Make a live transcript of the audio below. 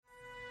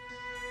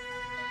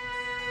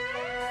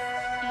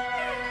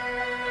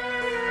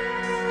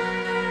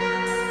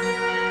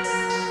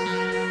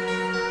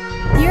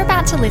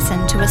about to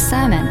listen to a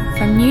sermon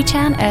from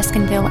Newtown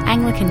Erskineville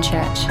Anglican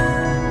Church.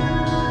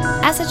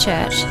 As a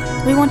church,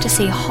 we want to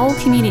see whole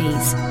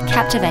communities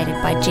captivated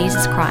by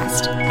Jesus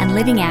Christ and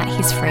living out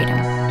his freedom.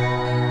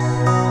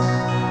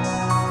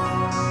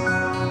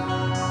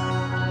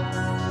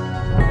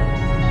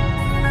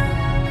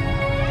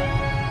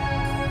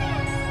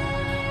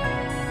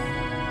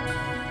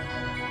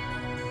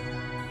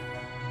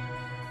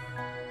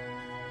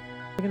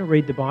 We're going to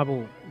read the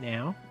Bible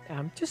now.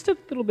 Just a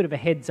little bit of a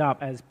heads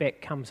up as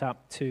Beck comes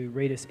up to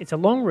read us. It's a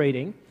long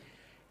reading,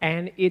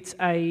 and it's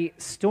a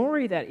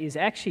story that is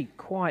actually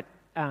quite,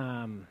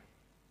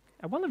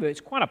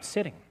 it's quite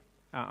upsetting,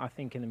 I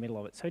think, in the middle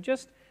of it. So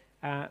just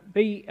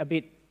be a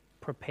bit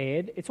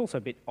prepared. It's also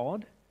a bit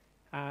odd.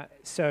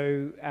 Just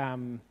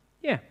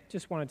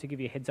wanted to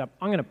give you a heads up.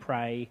 I'm going to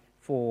pray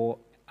for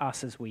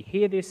us as we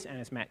hear this and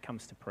as Matt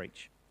comes to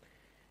preach.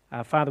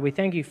 Father, we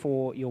thank you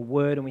for your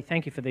word, and we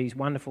thank you for these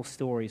wonderful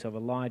stories of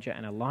Elijah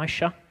and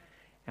Elisha.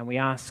 And we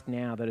ask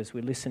now that as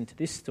we listen to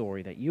this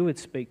story, that you would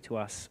speak to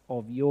us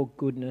of your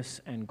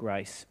goodness and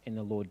grace in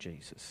the Lord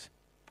Jesus.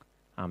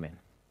 Amen.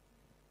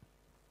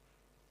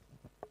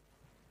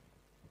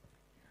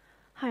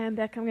 Hi, I'm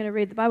Beck. I'm going to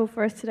read the Bible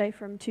for us today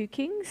from 2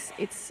 Kings.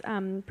 It's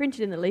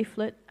printed in the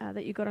leaflet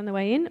that you got on the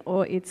way in,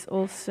 or it's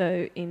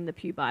also in the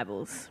Pew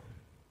Bibles.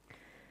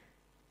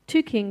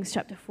 2 Kings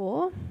chapter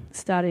 4,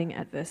 starting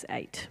at verse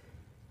 8.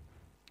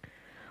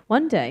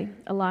 One day,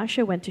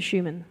 Elisha went to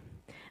Shunem,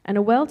 and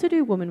a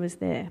well-to-do woman was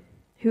there,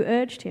 who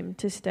urged him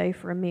to stay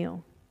for a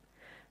meal.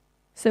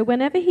 So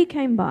whenever he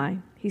came by,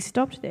 he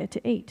stopped there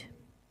to eat.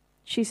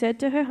 She said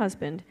to her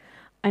husband,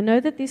 "I know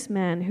that this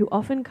man who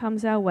often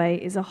comes our way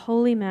is a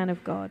holy man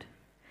of God.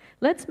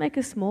 Let's make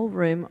a small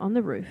room on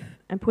the roof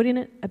and put in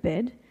it a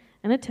bed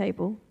and a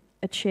table,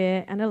 a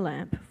chair and a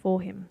lamp for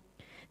him.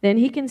 Then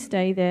he can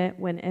stay there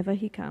whenever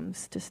he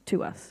comes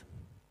to us."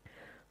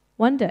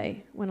 One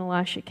day, when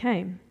Elisha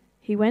came,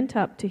 he went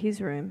up to his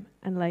room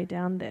and lay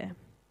down there.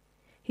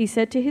 He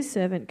said to his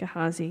servant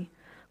Gehazi,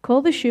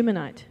 "Call the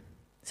Shunammite."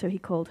 So he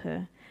called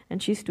her,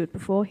 and she stood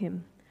before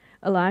him.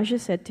 Elijah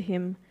said to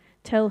him,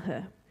 "Tell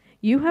her,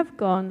 you have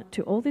gone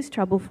to all this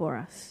trouble for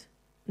us.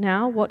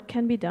 Now what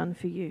can be done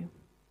for you?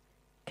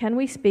 Can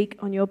we speak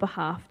on your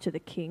behalf to the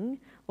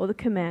king or the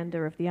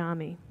commander of the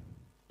army?"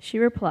 She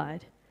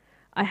replied,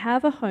 "I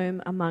have a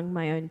home among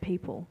my own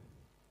people."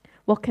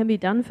 "What can be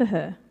done for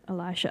her?"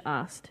 Elisha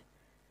asked.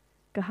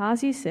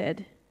 Gehazi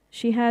said,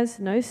 "She has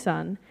no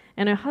son,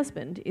 and her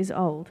husband is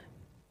old."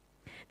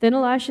 Then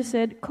Elisha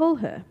said, "Call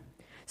her."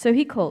 So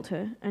he called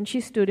her, and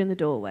she stood in the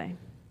doorway.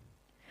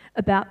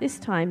 "About this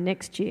time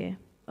next year,"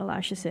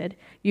 Elisha said,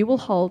 "you will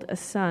hold a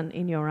son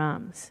in your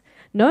arms."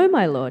 "No,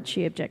 my lord,"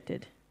 she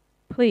objected.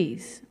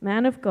 "Please,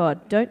 man of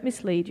God, don't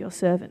mislead your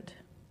servant."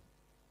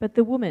 But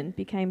the woman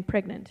became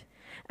pregnant,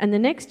 and the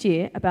next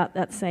year, about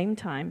that same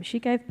time, she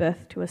gave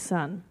birth to a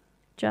son,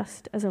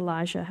 just as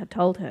Elijah had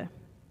told her.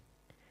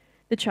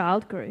 The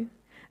child grew,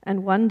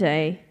 and one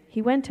day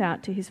he went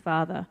out to his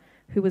father,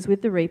 who was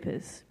with the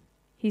reapers.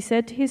 He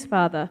said to his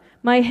father,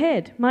 "My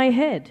head, my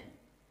head."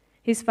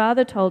 His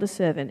father told a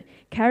servant,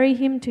 "Carry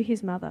him to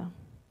his mother."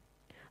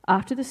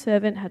 After the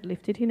servant had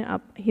lifted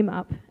him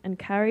up and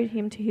carried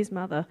him to his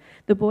mother,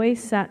 the boy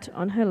sat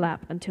on her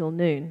lap until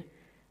noon,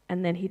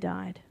 and then he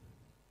died.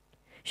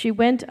 She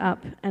went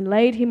up and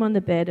laid him on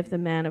the bed of the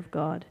man of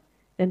God,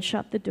 then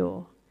shut the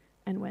door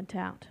and went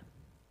out.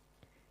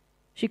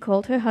 She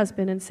called her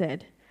husband and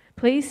said,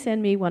 "Please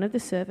send me one of the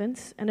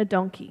servants and a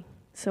donkey,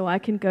 so I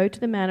can go to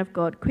the man of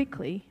God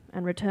quickly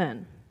and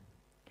return."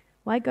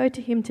 "Why go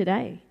to him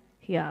today?"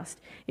 he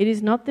asked. "It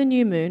is not the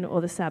new moon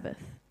or the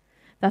Sabbath."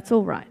 "That's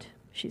all right,"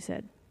 she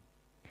said.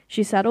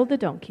 She saddled the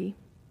donkey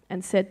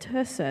and said to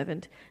her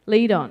servant,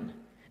 "Lead on.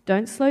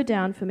 Don't slow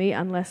down for me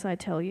unless I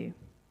tell you."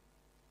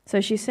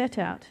 So she set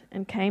out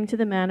and came to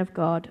the man of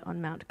God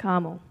on Mount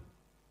Carmel.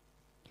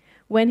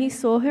 When he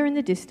saw her in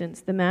the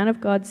distance, the man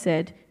of God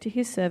said to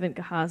his servant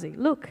Gehazi,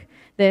 "Look,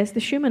 there's the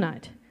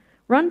Shunammite.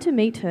 Run to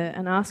meet her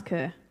and ask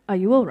her, 'Are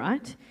you all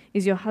right?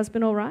 Is your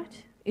husband all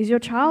right? Is your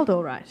child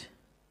all right?'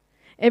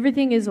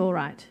 'Everything is all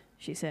right,'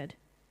 she said.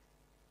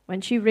 When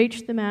she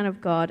reached the man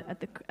of God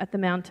at the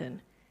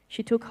mountain,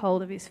 she took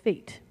hold of his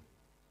feet.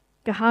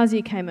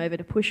 Gehazi came over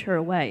to push her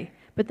away,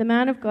 but the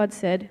man of God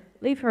said,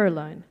 'Leave her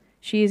alone.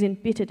 She is in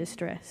bitter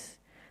distress.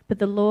 But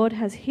the Lord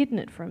has hidden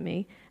it from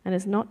me and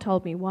has not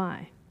told me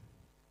why.'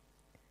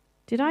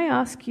 'Did I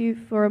ask you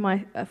for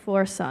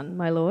a son,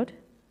 my lord?'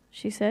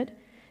 she said.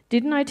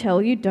 'Didn't I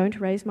tell you, don't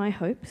raise my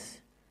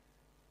hopes?'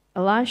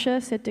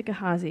 Elisha said to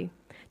Gehazi,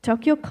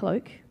 'Tuck your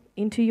cloak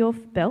into your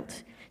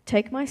belt,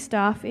 take my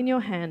staff in your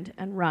hand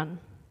and run.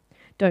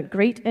 Don't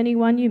greet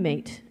anyone you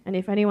meet, and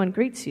if anyone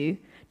greets you,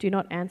 do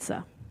not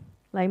answer.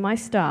 Lay my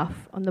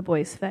staff on the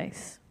boy's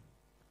face.'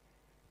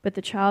 But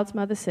the child's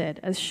mother said,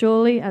 'As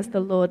surely as the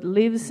Lord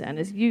lives and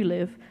as you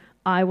live,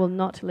 I will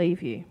not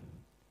leave you.'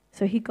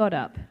 So he got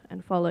up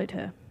and followed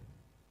her.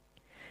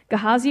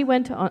 Gehazi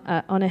went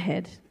on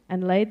ahead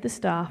and laid the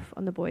staff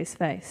on the boy's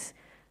face,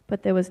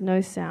 but there was no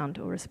sound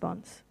or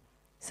response.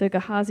 So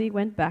Gehazi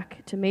went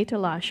back to meet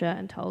Elisha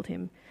and told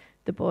him,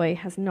 "The boy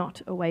has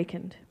not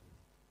awakened."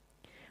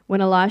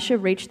 When Elisha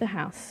reached the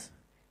house,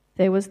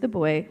 there was the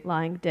boy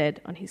lying dead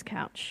on his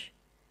couch.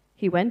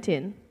 He went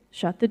in,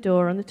 shut the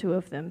door on the two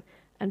of them,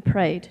 and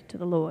prayed to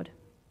the Lord.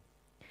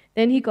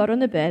 Then he got on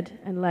the bed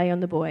and lay on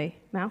the boy,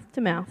 mouth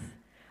to mouth,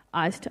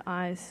 eyes to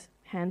eyes,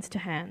 hands to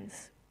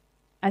hands.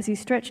 As he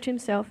stretched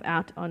himself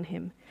out on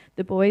him,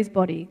 the boy's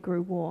body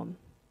grew warm.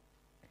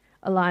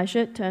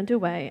 Elijah turned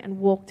away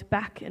and walked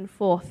back and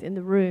forth in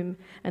the room,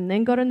 and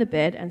then got on the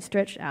bed and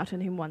stretched out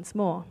on him once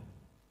more.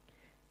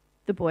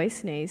 The boy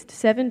sneezed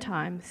 7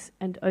 times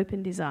and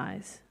opened his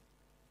eyes.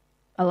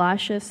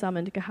 Elisha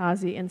summoned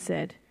Gehazi and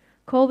said,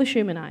 "Call the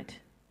Shunammite,"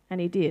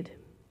 and he did.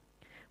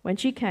 When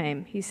she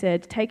came, he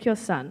said, "Take your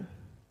son."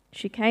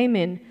 She came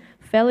in,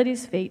 fell at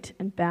his feet,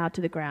 and bowed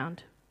to the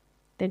ground.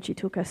 Then she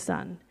took her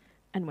son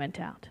and went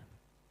out.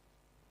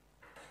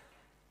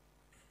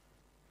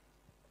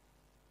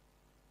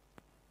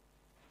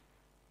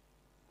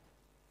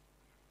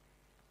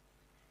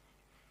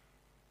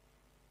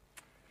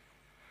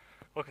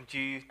 Welcome to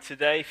you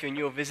today. If you're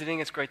new or visiting,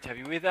 it's great to have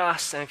you with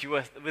us. And if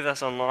you're with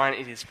us online,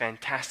 it is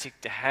fantastic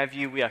to have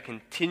you. We are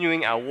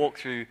continuing our walk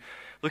through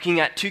looking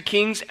at 2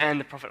 Kings and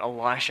the prophet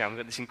Elisha. We've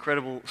got this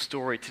incredible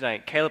story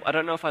today. Caleb, I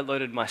don't know if I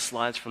loaded my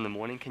slides from the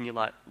morning. Can you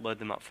load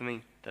them up for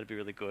me? That'd be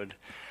really good.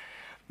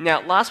 Now,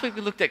 last week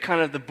we looked at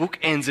kind of the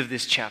bookends of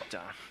this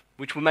chapter,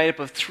 which were made up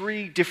of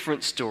 3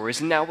 different stories,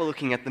 and now we're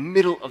looking at the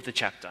middle of the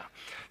chapter.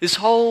 This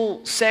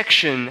whole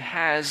section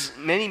has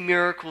many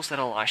miracles that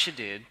Elisha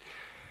did,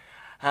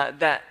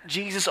 that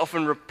Jesus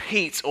often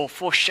repeats or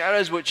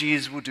foreshadows what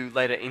Jesus will do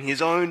later in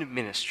his own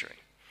ministry.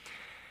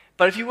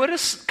 But if you were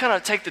to kind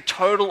of take the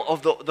total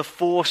of the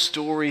 4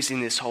 stories in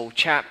this whole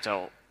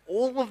chapter,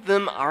 all of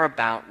them are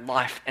about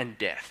life and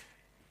death.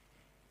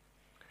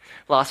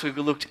 Last week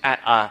we looked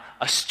at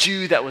a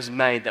stew that was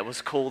made that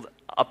was called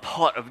a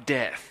pot of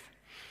death.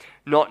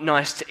 Not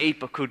nice to eat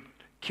but could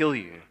kill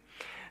you.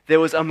 There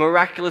was a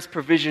miraculous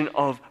provision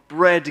of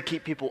bread to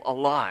keep people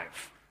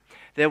alive.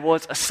 There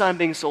was a son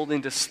being sold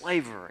into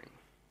slavery.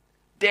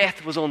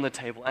 Death was on the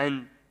table,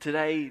 and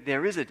today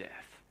there is a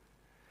death.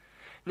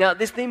 Now,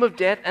 this theme of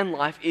death and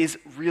life is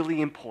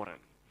really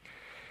important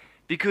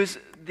because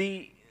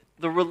the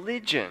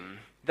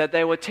religion that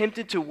they were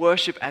tempted to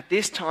worship at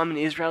this time in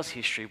Israel's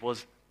history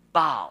was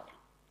Baal.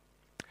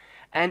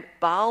 And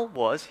Baal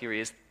was, here he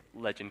is,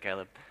 legend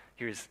Caleb,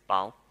 here is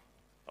Baal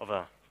of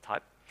a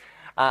type.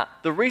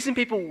 The reason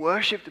people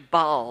worshipped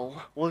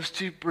Baal was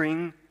to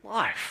bring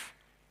life.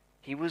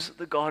 He was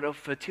the god of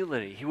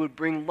fertility. He would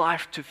bring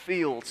life to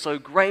fields so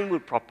grain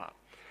would prop up.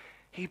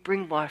 He'd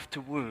bring life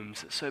to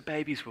wombs so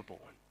babies were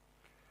born.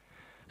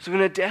 So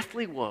in a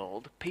deathly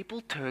world, people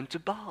turned to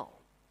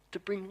Baal to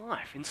bring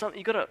life.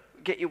 You've got to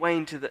get your way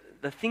into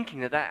the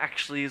thinking that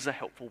actually is a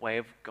helpful way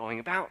of going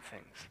about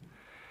things.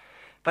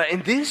 But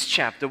in this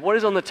chapter, what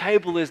is on the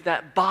table is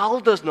that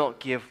Baal does not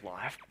give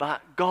life,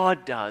 but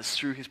God does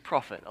through his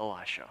prophet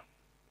Elisha.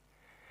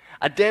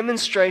 A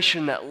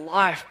demonstration that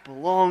life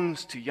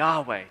belongs to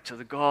Yahweh, to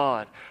the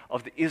God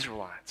of the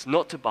Israelites,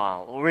 not to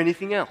Baal or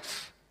anything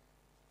else.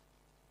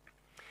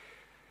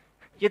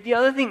 Yet the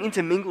other thing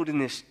intermingled in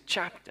this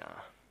chapter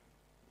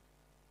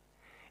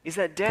is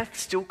that death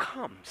still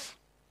comes.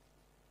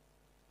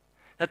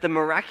 That the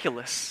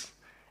miraculous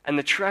and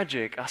the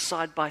tragic are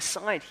side by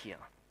side here.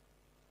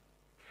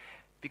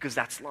 Because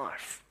that's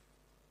life.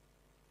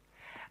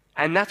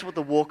 And that's what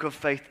the walk of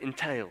faith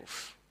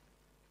entails.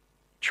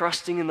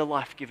 Trusting in the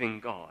life-giving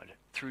God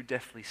through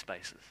deathly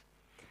spaces.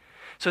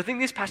 So I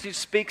think this passage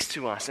speaks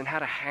to us and how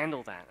to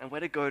handle that and where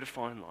to go to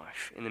find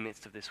life in the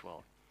midst of this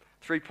world.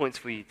 3 points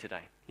for you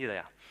today. Here they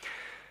are.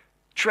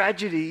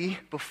 Tragedy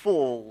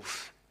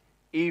befalls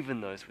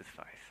even those with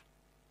faith.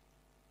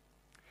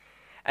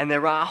 And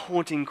there are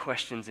haunting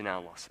questions in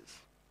our losses.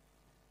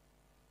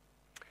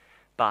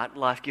 But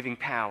life-giving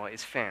power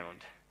is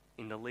found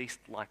in the least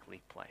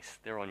likely place.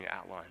 They're on your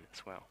outline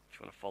as well, if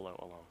you want to follow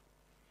along.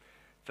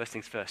 First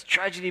things first,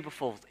 tragedy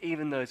befalls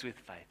even those with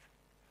faith.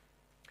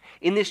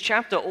 In this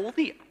chapter, all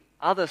the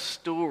other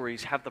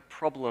stories have the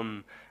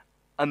problem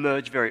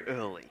emerge very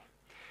early.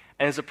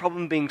 And there's a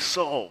problem being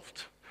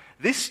solved.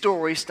 This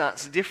story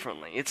starts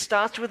differently. It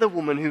starts with a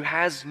woman who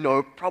has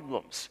no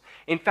problems.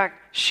 In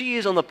fact, she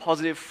is on the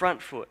positive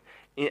front foot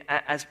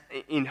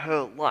in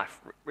her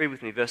life. Read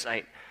with me, verse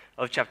 8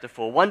 of chapter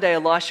 4. One day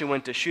Elisha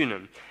went to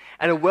Shunem,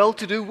 and a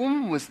well-to-do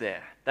woman was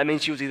there. That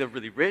means she was either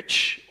really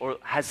rich or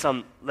had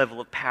some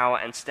level of power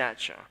and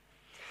stature,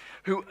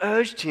 who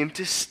urged him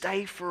to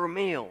stay for a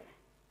meal.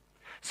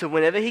 So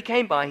whenever he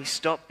came by, he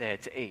stopped there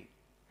to eat.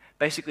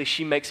 Basically,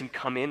 she makes him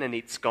come in and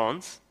eat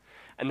scones,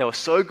 and they were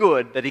so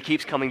good that he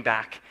keeps coming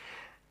back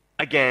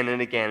again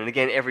and again and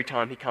again every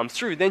time he comes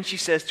through. Then she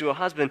says to her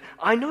husband,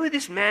 "I know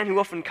this man who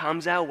often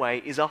comes our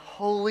way is a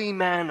holy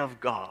man of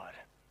God."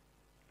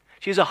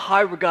 She has a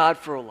high regard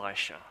for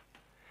Elisha.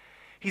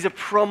 He's a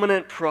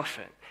prominent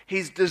prophet.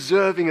 He's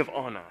deserving of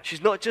honor.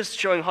 She's not just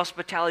showing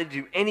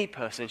hospitality to any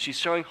person, she's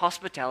showing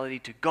hospitality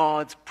to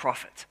God's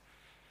prophet.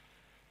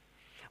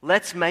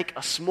 Let's make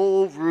a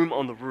small room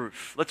on the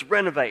roof. Let's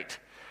renovate.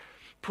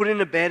 Put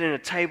in a bed and a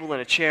table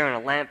and a chair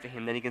and a lamp for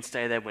him, then he can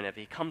stay there whenever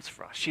he comes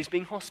for us. She's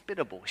being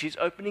hospitable. She's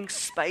opening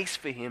space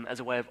for him as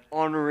a way of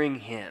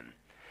honoring him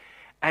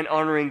and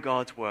honoring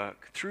God's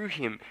work through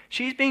him.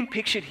 She's being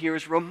pictured here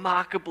as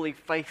remarkably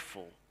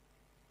faithful.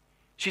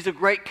 She's a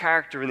great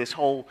character in this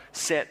whole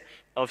set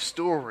of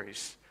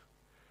stories.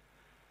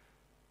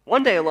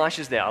 One day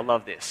Elisha's there, I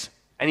love this,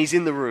 and he's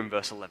in the room,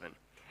 verse 11.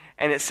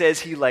 And it says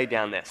he lay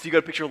down there. So you've got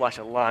to picture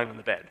Elisha lying on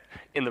the bed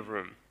in the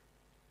room.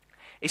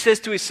 He says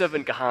to his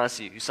servant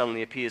Gehazi, who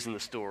suddenly appears in the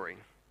story,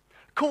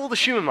 call the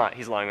Shunammite.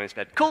 He's lying on his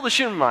bed. Call the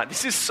Shunammite.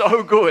 This is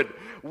so good.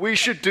 We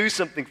should do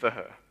something for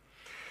her.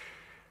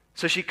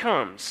 So she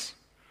comes,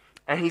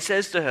 and he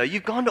says to her,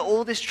 you've gone to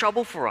all this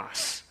trouble for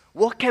us.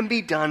 What can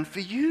be done for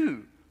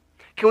you?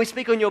 Can we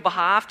speak on your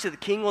behalf to the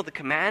king or the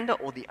commander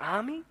or the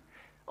army?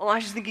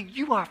 Elisha's thinking,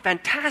 you are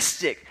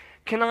fantastic.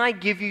 Can I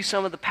give you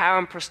some of the power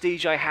and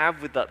prestige I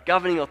have with the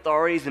governing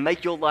authorities and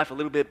make your life a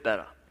little bit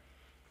better?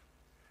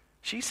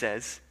 She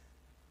says,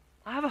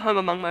 I have a home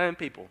among my own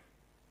people.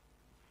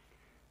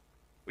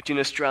 Which in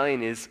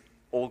Australian is,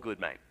 all good,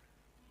 mate.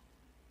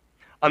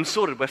 I'm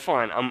sorted, we're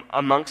fine. I'm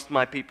amongst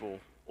my people.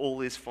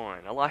 All is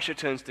fine. Elisha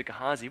turns to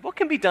Gehazi. What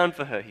can be done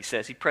for her, he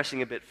says. He's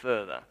pressing a bit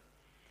further.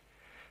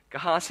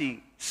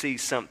 Gehazi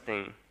sees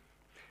something.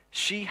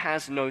 She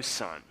has no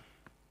son,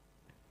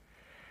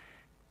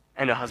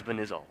 and her husband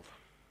is old.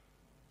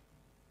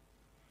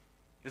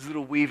 There's a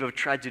little weave of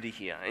tragedy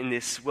here in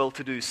this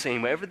well-to-do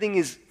scene where everything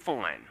is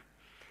fine.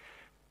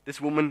 This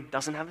woman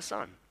doesn't have a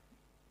son.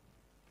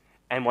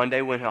 And one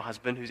day when her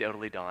husband, who's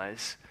elderly,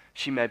 dies,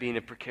 she may be in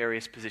a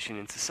precarious position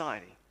in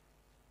society.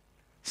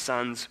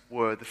 Sons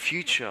were the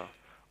future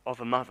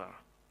of a mother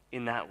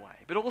in that way.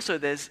 But also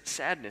there's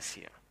sadness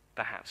here,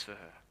 perhaps, for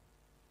her.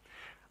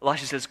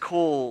 Elisha says,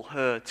 call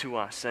her to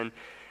us.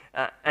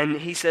 And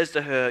he says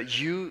to her,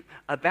 you,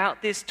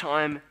 about this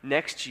time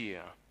next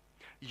year,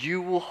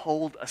 you will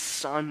hold a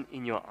son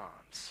in your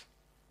arms.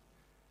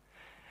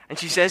 And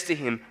she says to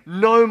him,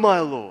 no, my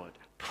Lord,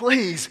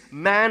 please,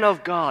 man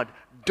of God,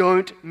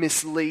 don't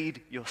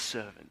mislead your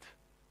servant.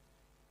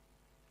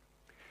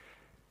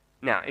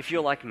 Now, if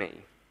you're like me,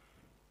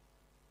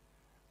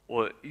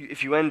 or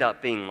if you end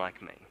up being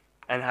like me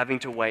and having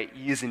to wait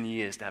years and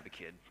years to have a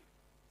kid,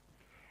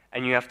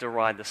 and you have to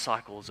ride the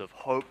cycles of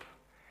hope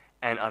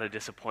and utter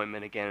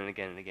disappointment again and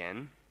again and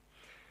again,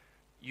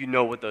 you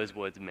know what those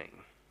words mean.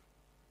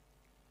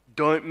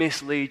 Don't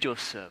mislead your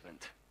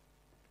servant.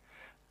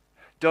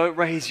 Don't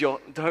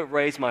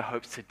raise my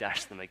hopes to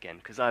dash them again,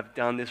 because I've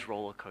done this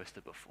roller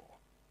coaster before.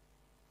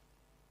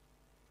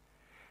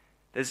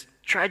 There's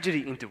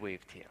tragedy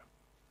interweaved here.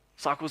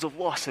 Cycles of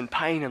loss and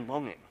pain and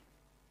longing.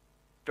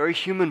 Very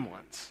human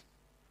ones,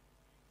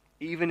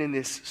 even in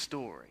this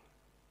story.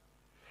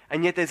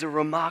 And yet there's a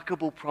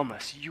remarkable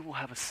promise. You will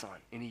have a son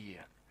in a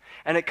year.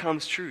 And it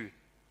comes true.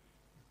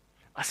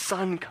 A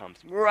son comes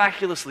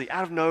miraculously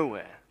out of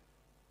nowhere.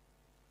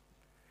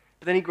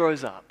 But then he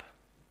grows up.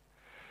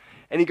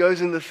 And he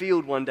goes in the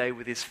field one day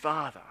with his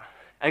father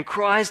and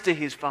cries to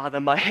his father,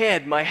 my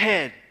head, my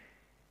head.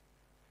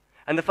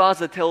 And the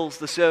father tells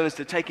the servants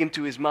to take him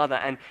to his mother.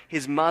 And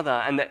his mother,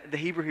 and the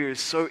Hebrew here is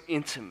so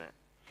intimate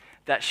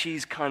that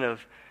she's kind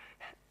of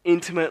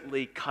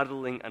intimately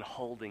cuddling and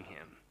holding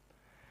him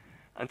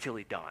until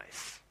he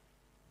dies.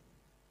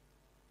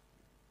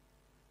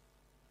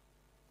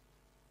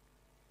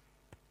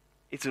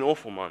 It's an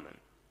awful moment.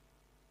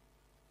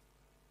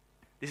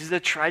 This is a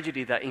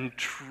tragedy that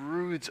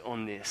intrudes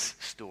on this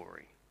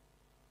story.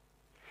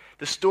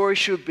 The story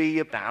should be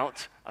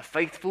about a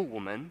faithful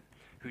woman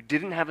who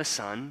didn't have a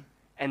son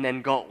and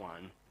then got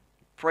one.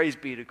 Praise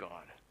be to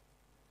God.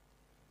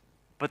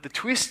 But the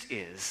twist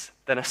is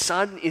that a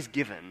son is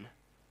given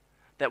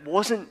that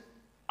wasn't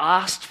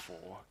asked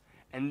for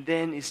and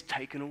then is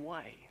taken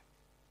away.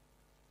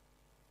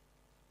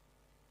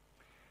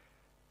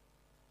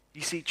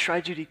 You see,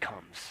 tragedy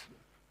comes,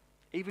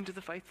 even to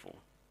the faithful.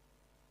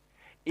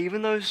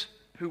 Even those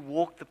who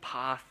walk the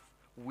path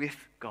with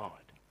God,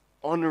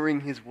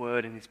 honoring his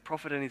word and his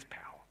prophet and his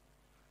power.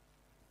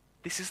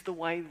 This is the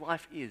way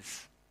life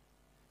is.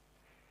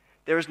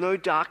 There is no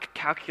dark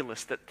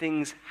calculus that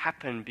things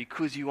happen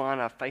because you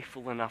aren't a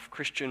faithful enough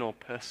Christian or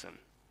person.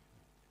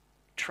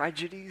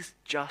 Tragedies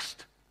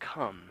just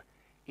come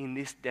in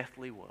this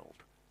deathly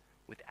world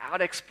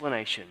without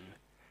explanation,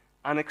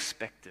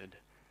 unexpected,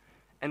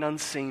 and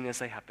unseen as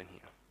they happen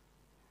here.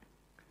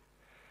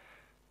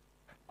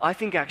 I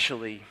think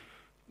actually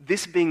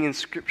this being in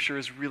Scripture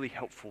is really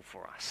helpful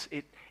for us.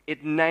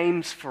 It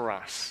names for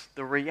us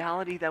the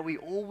reality that we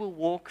all will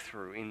walk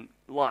through in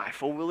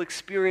life or will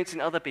experience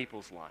in other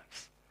people's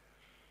lives.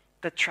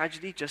 That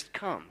tragedy just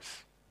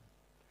comes.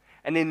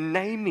 And in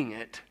naming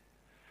it,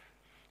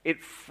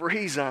 it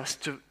frees us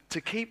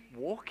to keep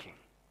walking,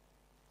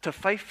 to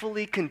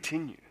faithfully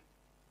continue,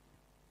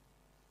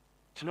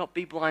 to not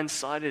be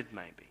blindsided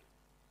maybe,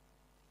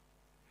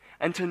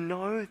 and to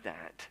know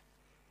that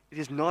it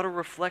is not a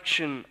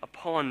reflection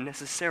upon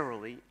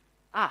necessarily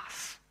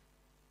us.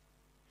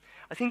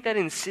 I think that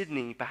in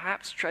Sydney,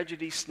 perhaps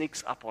tragedy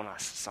sneaks up on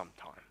us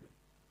sometime.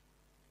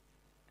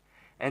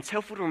 And it's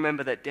helpful to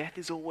remember that death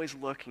is always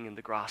lurking in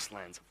the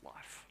grasslands of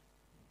life.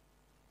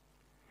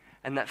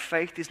 And that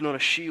faith is not a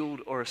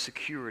shield or a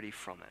security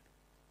from it.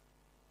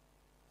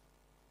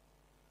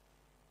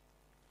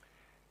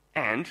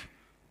 And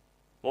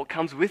what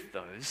comes with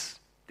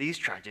these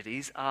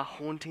tragedies are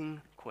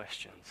haunting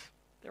questions.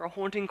 There are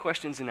haunting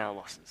questions in our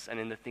losses and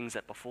in the things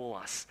that befall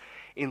us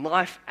in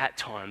life at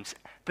times,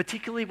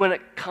 particularly when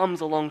it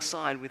comes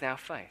alongside with our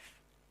faith.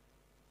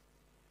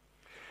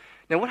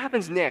 Now, what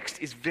happens next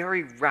is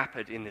very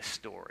rapid in this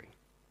story.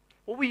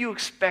 What will you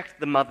expect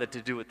the mother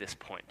to do at this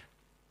point?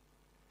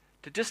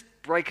 To just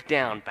break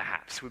down,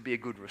 perhaps, would be a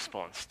good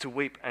response, to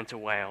weep and to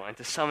wail and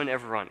to summon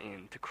everyone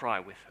in to cry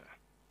with her.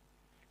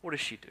 What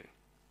does she do?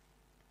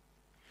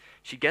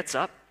 She gets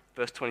up,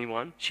 verse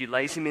 21, she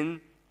lays him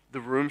in the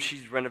room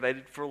she's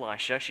renovated for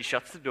Elisha. She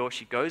shuts the door,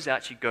 she goes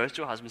out, she goes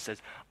to her husband and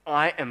says,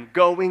 I am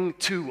going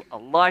to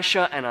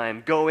Elisha and I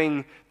am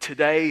going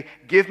today.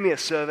 Give me a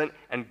servant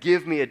and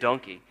give me a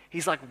donkey.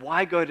 He's like,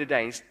 why go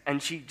today?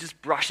 And she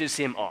just brushes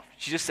him off.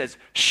 She just says,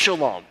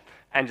 shalom,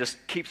 and just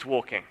keeps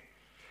walking.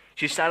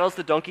 She saddles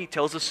the donkey,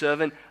 tells the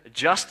servant,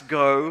 just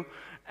go,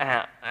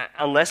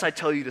 unless I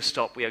tell you to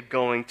stop, we are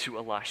going to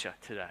Elisha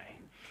today.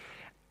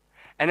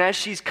 And as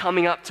she's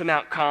coming up to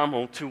Mount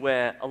Carmel, to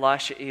where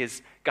Elisha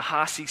is,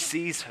 Gehazi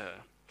sees her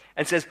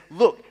and says,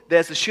 look,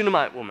 there's a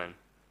Shunammite woman.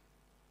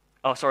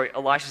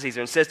 Elisha sees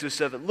her and says to his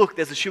servant, look,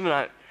 there's a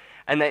Shunammite.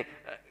 And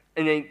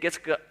then gets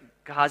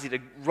Gehazi to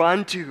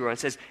run to her and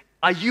says,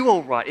 are you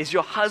all right? Is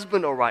your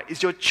husband all right?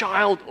 Is your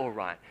child all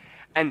right?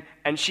 And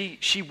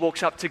she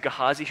walks up to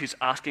Gehazi, who's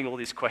asking all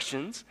these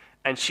questions,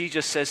 and she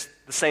just says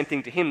the same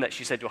thing to him that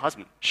she said to her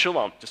husband.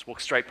 Shalom, just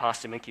walks straight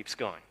past him and keeps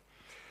going.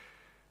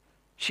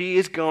 She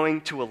is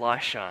going to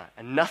Elisha,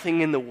 and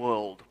nothing in the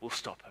world will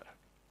stop her.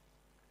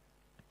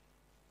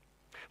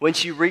 When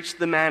she reached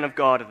the man of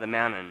God at the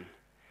mountain,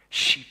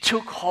 she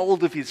took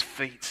hold of his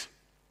feet.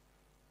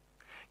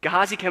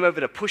 Gehazi came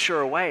over to push her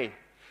away,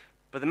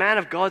 but the man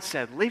of God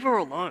said, leave her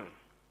alone.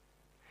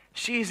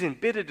 She is in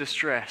bitter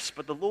distress,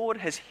 but the Lord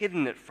has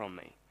hidden it from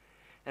me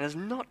and has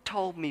not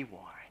told me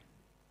why.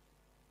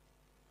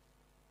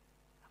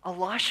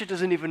 Elisha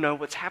doesn't even know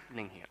what's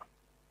happening here.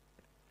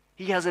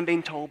 He hasn't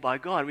been told by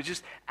God, which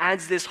just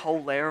adds this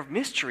whole layer of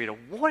mystery to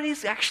what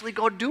is actually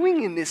God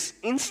doing in this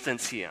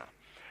instance here?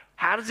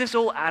 How does this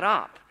all add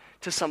up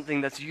to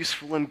something that's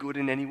useful and good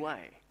in any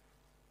way?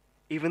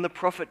 Even the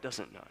prophet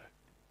doesn't know.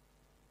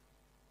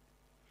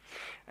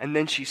 And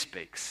then she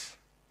speaks.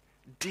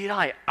 Did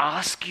I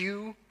ask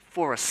you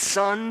for a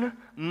son,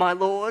 my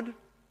Lord?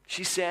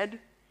 She said.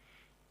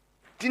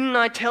 Didn't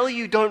I tell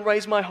you don't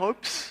raise my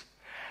hopes?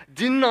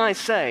 Didn't I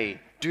say,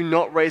 do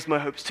not raise my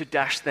hopes to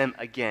dash them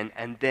again,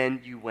 and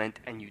then you went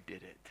and you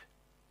did it?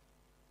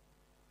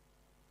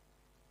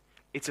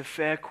 It's a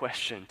fair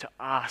question to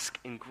ask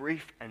in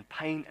grief and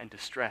pain and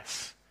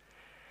distress.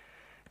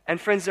 And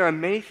friends, there are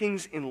many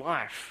things in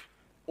life,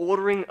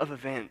 ordering of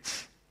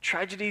events,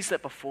 tragedies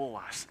that befall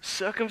us,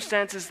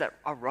 circumstances that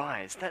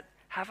arise that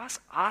have us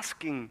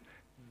asking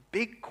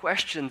big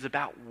questions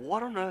about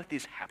what on earth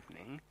is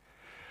happening,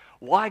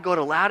 why God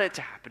allowed it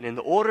to happen in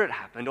the order it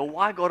happened, or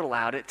why God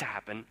allowed it to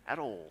happen at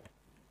all.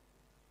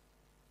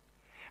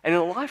 And in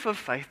a life of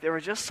faith, there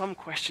are just some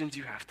questions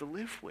you have to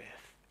live with.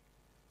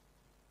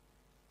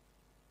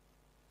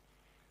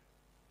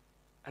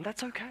 And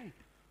that's okay.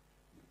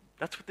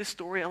 That's what this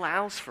story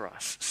allows for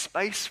us,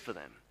 space for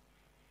them,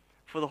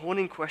 for the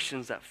haunting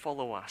questions that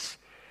follow us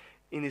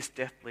in this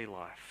deathly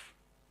life.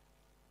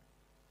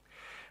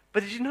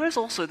 But did you notice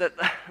also that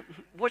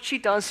what she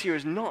does here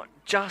is not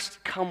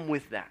just come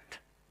with that?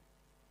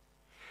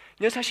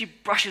 Notice how she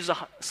brushes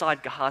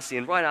aside Gehazi,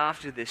 and right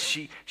after this,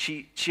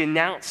 she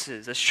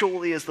announces, as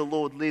surely as the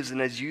Lord lives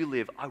and as you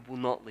live, I will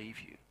not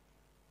leave you.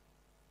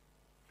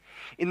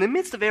 In the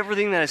midst of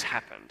everything that has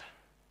happened,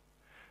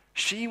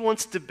 she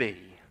wants to be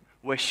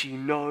where she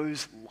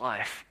knows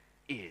life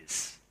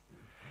is.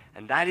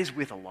 And that is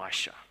with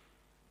Elisha.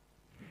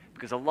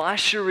 Because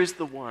Elisha is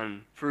the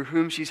one through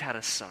whom she's had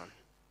a son.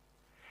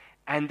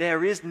 And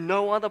there is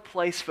no other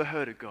place for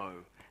her to go,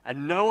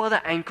 and no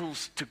other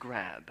ankles to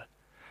grab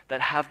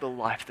that have the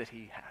life that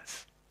he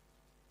has.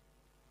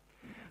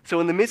 So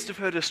in the midst of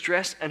her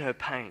distress and her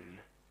pain,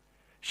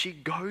 she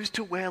goes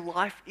to where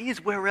life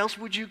is. Where else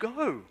would you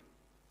go?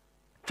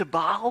 To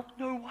Baal?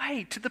 No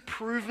way. To the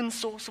proven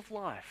source of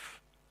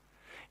life.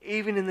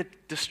 Even in the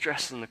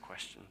distress and the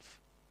questions.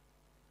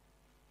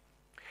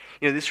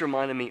 You know, this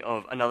reminded me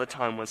of another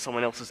time when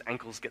someone else's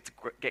ankles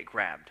get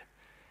grabbed.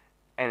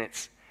 And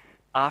it's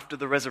after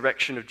the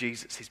resurrection of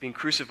Jesus. He's been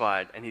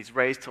crucified and he's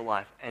raised to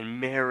life, and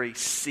Mary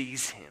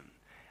sees him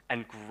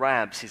and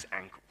grabs his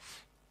ankles.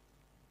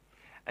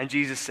 And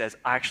Jesus says,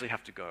 I actually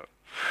have to go.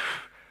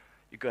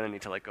 You're going to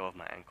need to let go of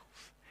my ankles.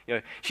 You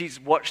know, she's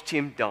watched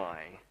him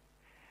die,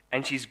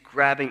 and she's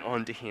grabbing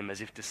onto him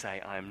as if to say,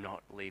 I am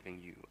not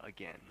leaving you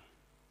again.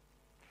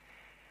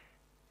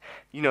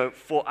 You know,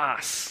 for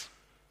us,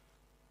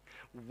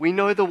 we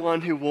know the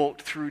one who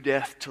walked through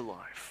death to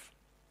life.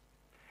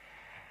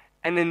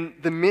 And in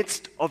the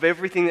midst of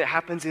everything that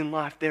happens in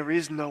life, there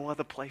is no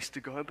other place to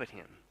go but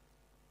him.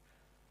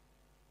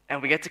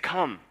 And we get to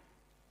come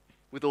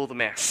with all the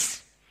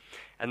mess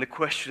and the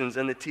questions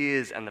and the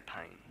tears and the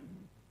pain.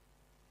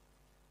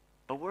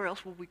 But where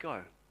else will we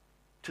go?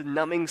 To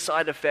numbing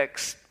side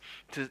effects,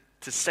 to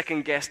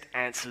second-guessed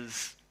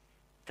answers,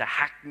 to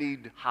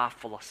hackneyed half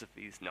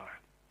philosophies? No,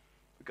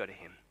 we go to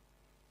him.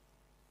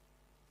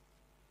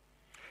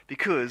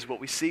 Because what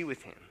we see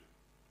with him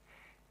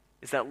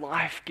is that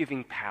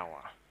life-giving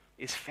power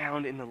is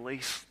found in the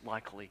least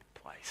likely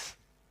place.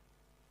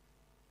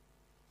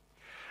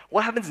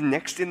 What happens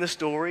next in the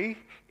story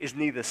is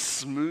neither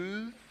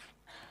smooth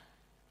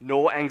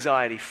nor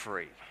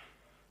anxiety-free.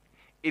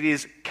 It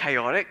is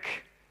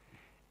chaotic,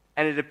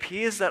 and it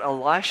appears that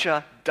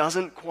Elisha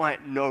doesn't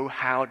quite know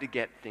how to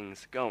get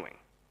things going.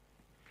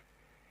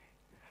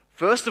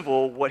 First of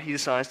all, what he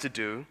decides to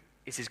do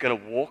is he's going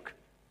to walk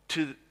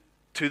to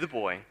the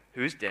boy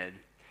who's dead,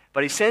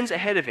 but he sends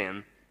ahead of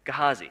him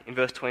Gehazi in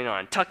verse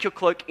 29. Tuck your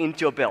cloak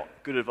into your belt.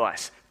 Good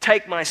advice.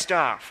 Take my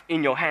staff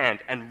in your hand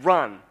and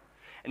run.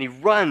 And he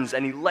runs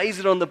and he lays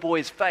it on the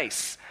boy's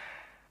face,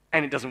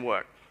 and it doesn't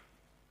work.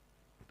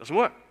 It doesn't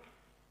work.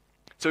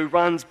 So he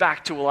runs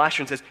back to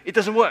Elisha and says, it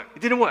doesn't work.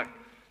 It didn't work.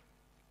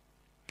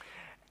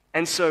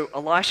 And so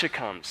Elisha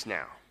comes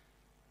now,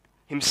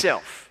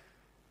 himself.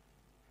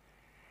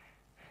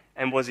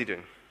 And what does he do?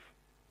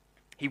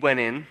 He went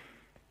in,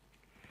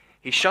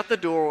 he shut the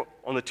door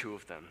on the two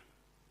of them,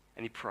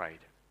 and he prayed.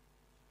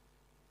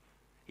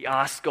 He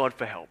asked God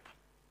for help,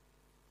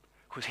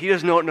 because he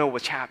does not know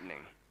what's happening,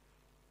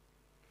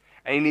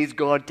 and he needs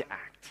God to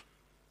act.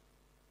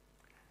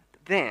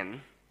 But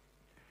then,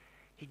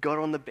 he got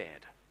on the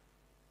bed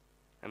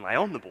and lay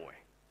on the boy,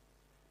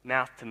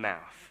 mouth to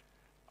mouth,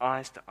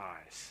 eyes to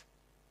eyes,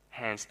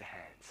 hands to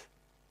hands.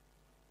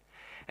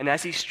 And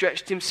as he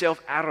stretched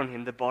himself out on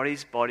him, the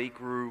body's body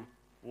grew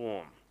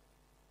warm.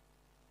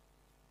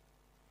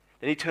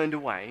 Then he turned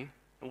away,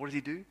 and what does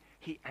he do?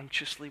 He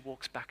anxiously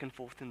walks back and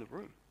forth in the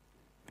room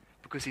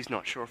because he's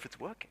not sure if it's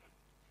working.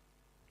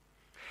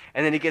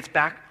 And then he gets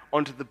back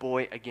onto the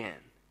boy again.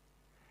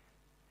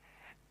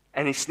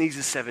 And he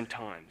sneezes 7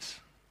 times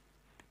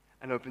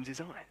and opens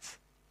his eyes.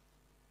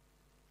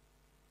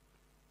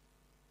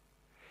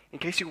 In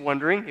case you're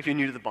wondering, if you're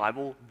new to the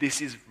Bible,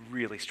 this is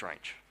really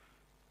strange.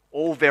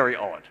 All very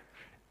odd,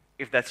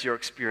 if that's your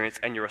experience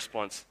and your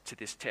response to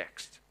this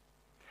text.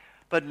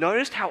 But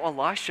notice how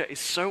Elisha is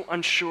so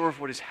unsure of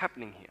what is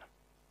happening here.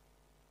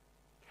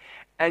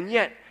 And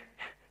yet,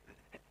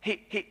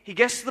 he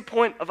gets to the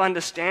point of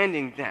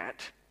understanding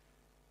that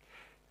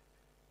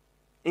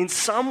in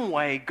some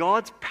way,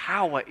 God's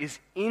power is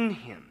in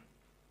him.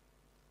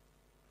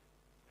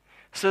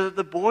 So that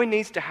the boy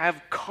needs to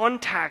have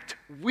contact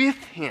with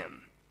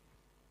him.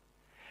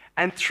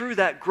 And through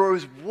that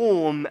grows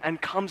warm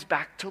and comes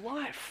back to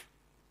life.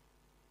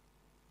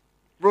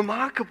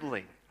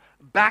 Remarkably,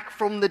 back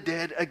from the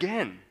dead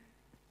again.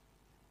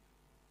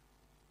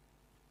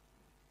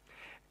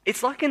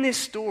 It's like in this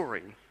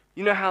story,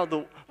 you know how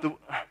the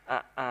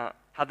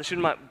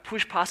Shunammite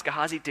pushed past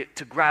Gehazi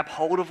to grab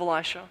hold of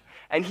Elisha?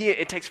 And here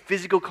it takes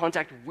physical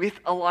contact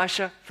with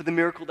Elisha for the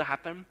miracle to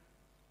happen.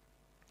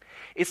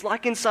 It's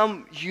like in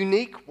some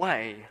unique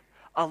way,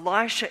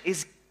 Elisha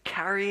is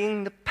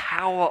carrying the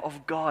power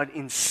of God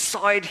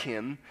inside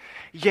him,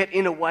 yet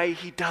in a way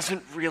he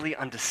doesn't really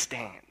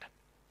understand.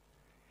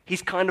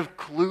 He's kind of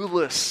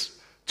clueless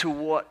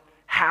to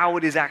how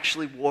it is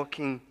actually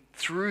working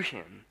through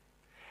him.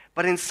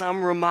 But in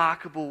some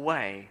remarkable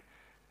way,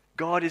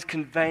 God is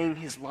conveying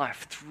his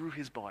life through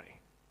his body.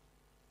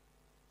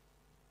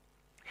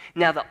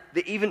 Now,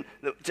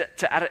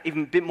 to add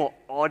even a bit more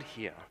odd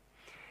here,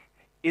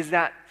 is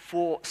that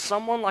for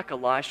someone like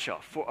Elisha,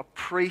 for a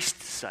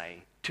priest,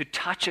 say, to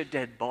touch a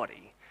dead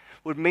body,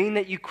 would mean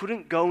that you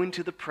couldn't go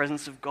into the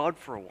presence of God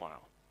for a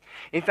while.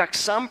 In fact,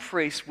 some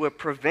priests were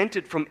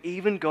prevented from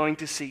even going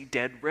to see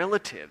dead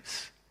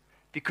relatives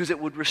because it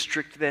would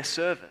restrict their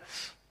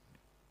service.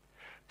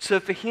 So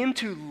for him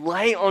to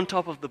lay on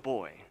top of the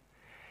boy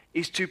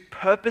is to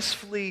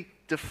purposefully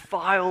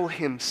defile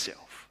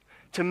himself,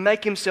 to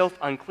make himself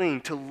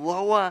unclean, to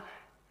lower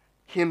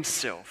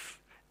himself,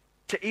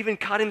 to even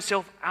cut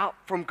himself out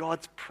from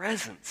God's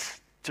presence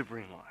to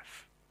bring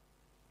life.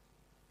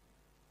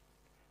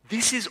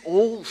 This is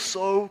all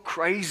so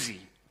crazy.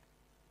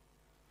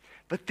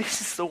 But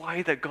this is the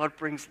way that God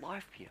brings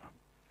life here.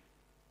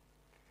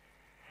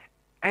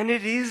 And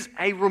it is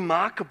a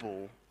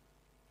remarkable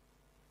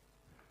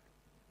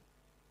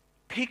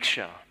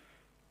picture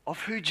of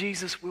who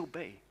Jesus will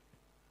be.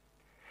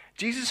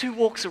 Jesus who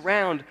walks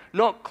around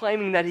not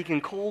claiming that he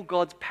can call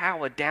God's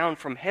power down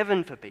from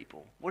heaven for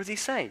people. What does he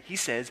say? He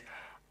says,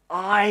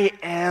 I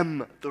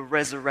am the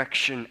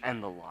resurrection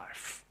and the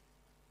life.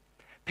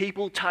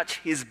 People touch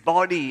his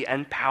body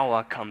and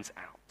power comes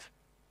out.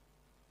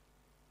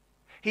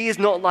 He is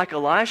not like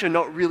Elisha,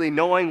 not really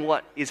knowing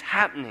what is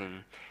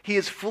happening. He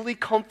is fully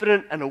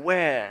confident and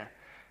aware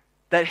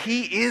that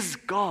he is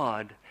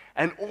God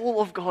and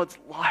all of God's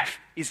life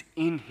is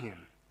in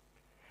him.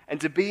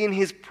 And to be in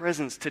his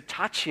presence, to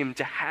touch him,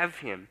 to have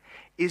him,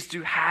 is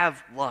to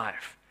have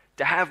life,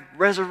 to have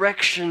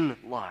resurrection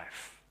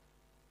life.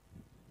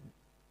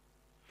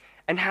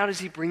 And how does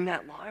he bring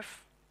that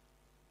life?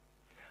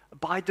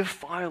 By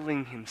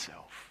defiling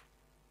himself.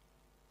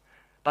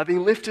 By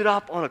being lifted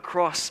up on a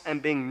cross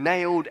and being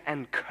nailed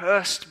and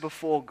cursed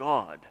before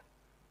God.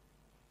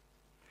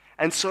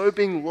 And so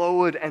being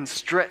lowered and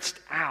stretched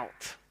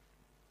out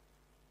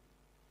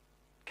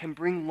can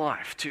bring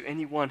life to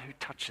anyone who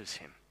touches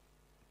him.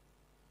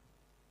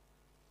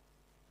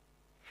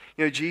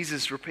 You know,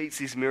 Jesus repeats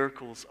these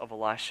miracles of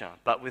Elisha,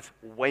 but with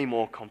way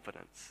more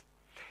confidence.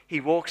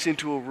 He walks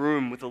into a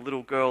room with a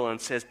little girl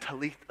and says,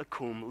 Talitha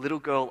kum, little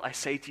girl, I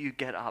say to you,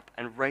 get up,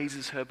 and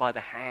raises her by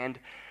the hand.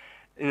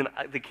 In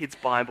the kids'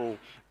 Bible,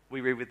 we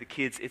read with the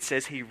kids, it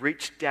says he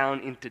reached down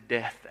into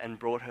death and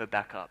brought her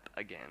back up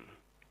again.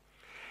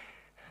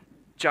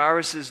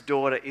 Jairus'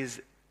 daughter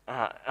is,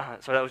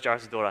 that was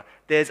Jairus' daughter.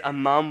 There's a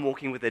mum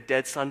walking with a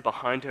dead son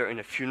behind her in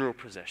a funeral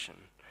procession.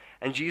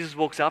 And Jesus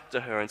walks up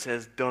to her and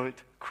says,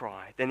 don't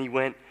cry. Then he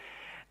went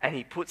and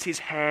he puts his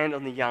hand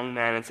on the young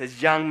man and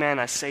says, young man,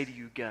 I say to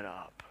you, get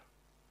up.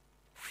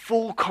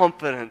 Full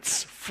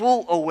confidence,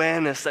 full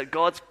awareness that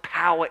God's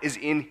power is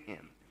in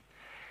him.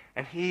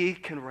 And he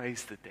can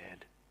raise the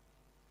dead.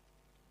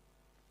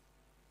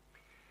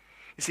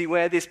 You see,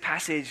 where this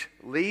passage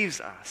leaves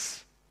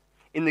us,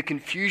 in the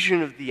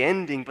confusion of the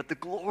ending, but the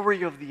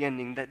glory of the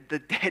ending, that the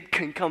dead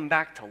can come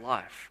back to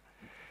life,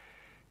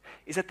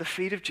 is at the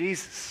feet of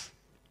Jesus.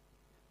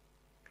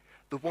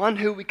 The one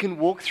who we can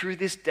walk through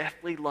this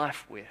deathly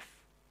life with.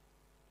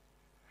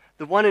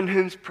 The one in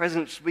whose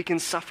presence we can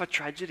suffer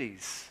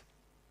tragedies.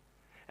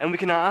 And we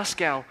can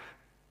ask our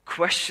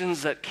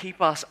questions that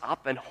keep us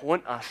up and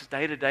haunt us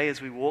day to day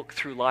as we walk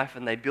through life,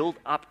 and they build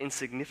up in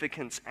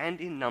significance and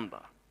in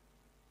number.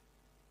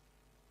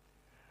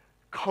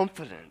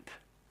 Confident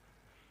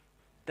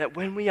that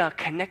when we are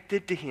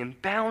connected to him,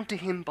 bound to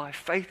him by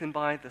faith and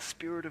by the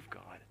Spirit of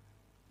God,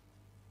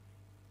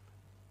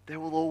 there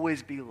will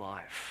always be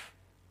life.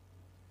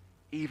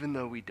 Even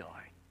though we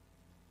die,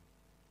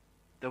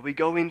 though we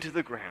go into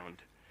the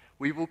ground,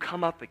 we will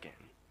come up again,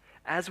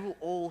 as will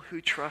all who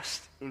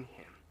trust in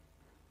him.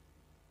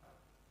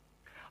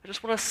 I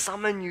just want to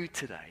summon you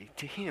today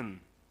to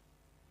him,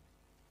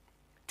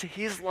 to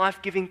his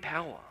life-giving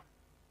power,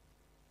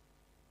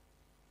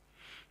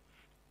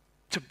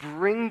 to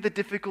bring the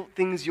difficult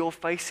things you're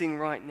facing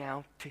right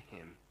now to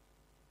him,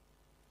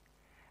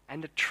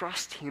 and to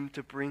trust him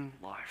to bring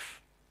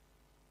life.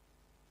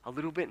 A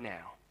little bit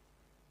now,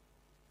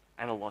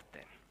 and a lot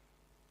then.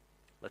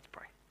 Let's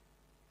pray.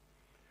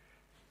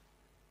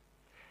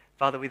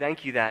 Father, we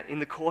thank you that in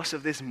the course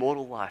of this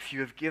mortal life, you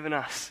have given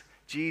us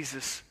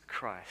Jesus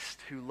Christ,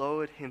 who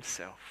lowered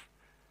himself,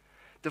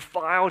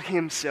 defiled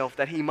himself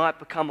that he might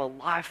become a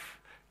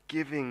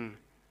life-giving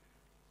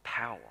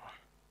power.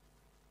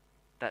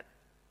 That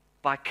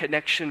by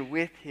connection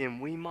with him,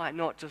 we might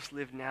not just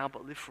live now,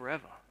 but live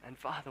forever. And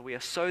Father, we are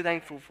so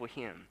thankful for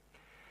him.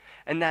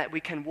 And that we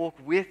can walk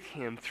with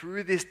him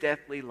through this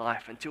deathly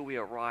life until we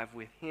arrive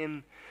with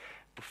him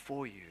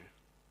before you.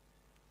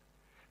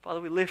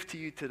 Father, we lift to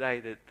you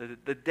today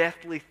the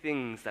deathly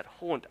things that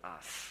haunt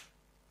us,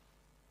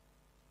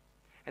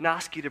 and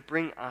ask you to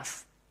bring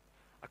us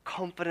a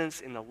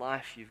confidence in the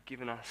life you've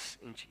given us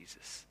in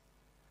Jesus,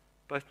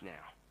 both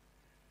now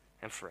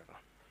and forever.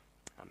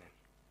 Amen.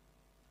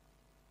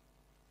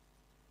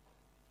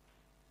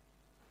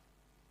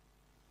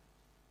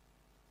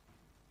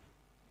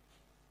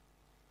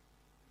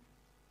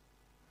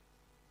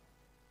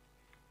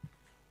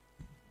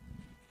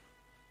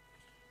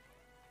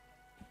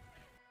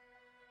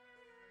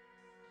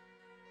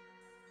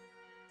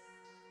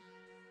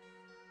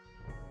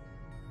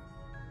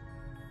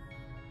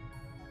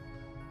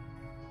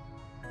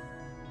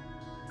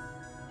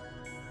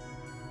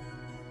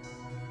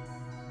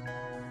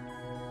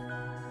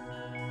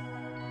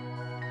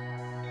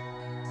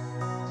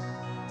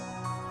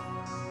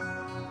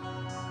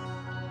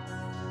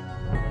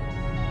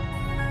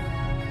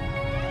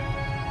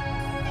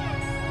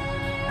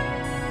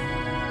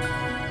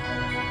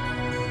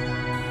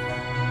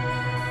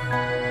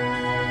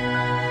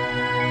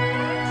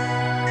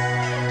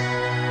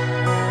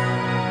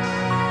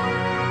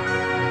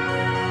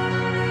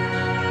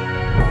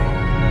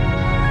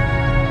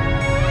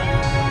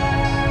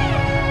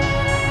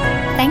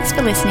 Thanks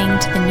for listening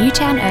to the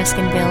Newtown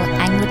Erskineville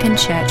Anglican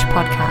Church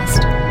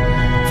podcast.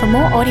 For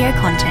more audio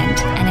content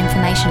and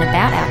information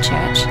about our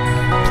church,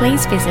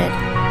 please visit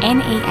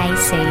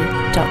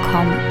neac.com.au.